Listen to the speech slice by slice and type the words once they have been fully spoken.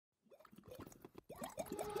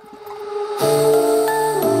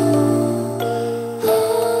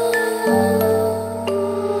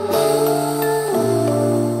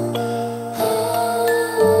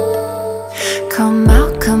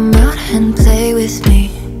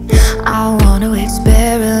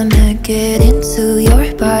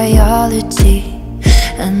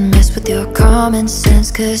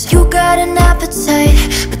please, 'cause you got an appetite,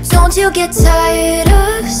 but don't you get tired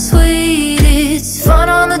of sweet. It's fun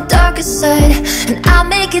on the darker side, and I'll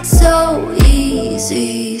make it so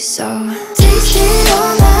easy. So taste it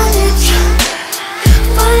on my lips.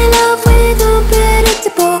 Fall in love with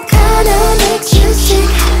unpredictable, kinda makes you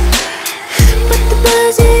sick, but the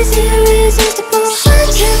buzz is irresistible.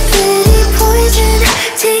 Such a pretty poison.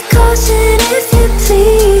 Take caution if you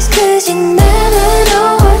please, 'cause you never know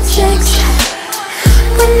what's next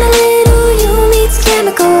when the little you meets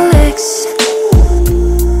chemical X.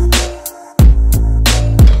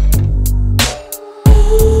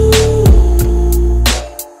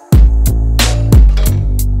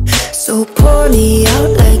 So pour me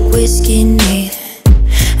out like whiskey neat,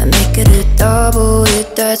 and make it a double with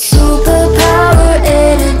that superpower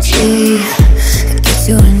energy. It gets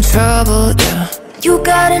you in trouble, yeah. You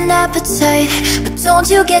got an appetite, but don't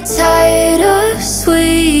you get tired of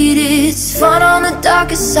sweet. It's fun on the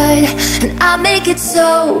darker side, and I make it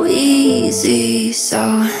so easy. So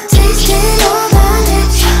taste it on my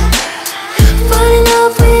lips. Fall in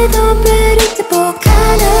love with unpredictable,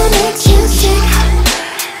 kinda makes you sick,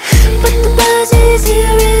 but the buzz is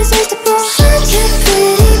irresistible. Such a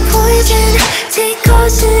pretty poison. Take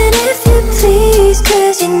caution if you please,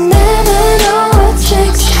 'cause you never know what's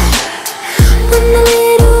next when the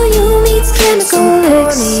little you meets chemical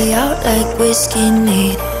X. Pour me out like whiskey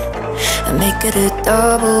neat, and make it a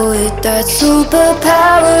double with that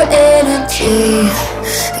superpower energy.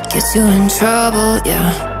 It gets you in trouble, yeah.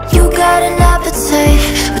 You got an appetite,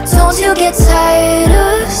 but don't you get tired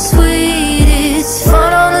of sweet. It's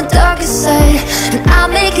fun on the darker side, and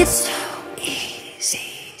I'll make it so easy.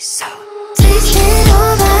 So taste it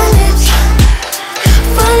all.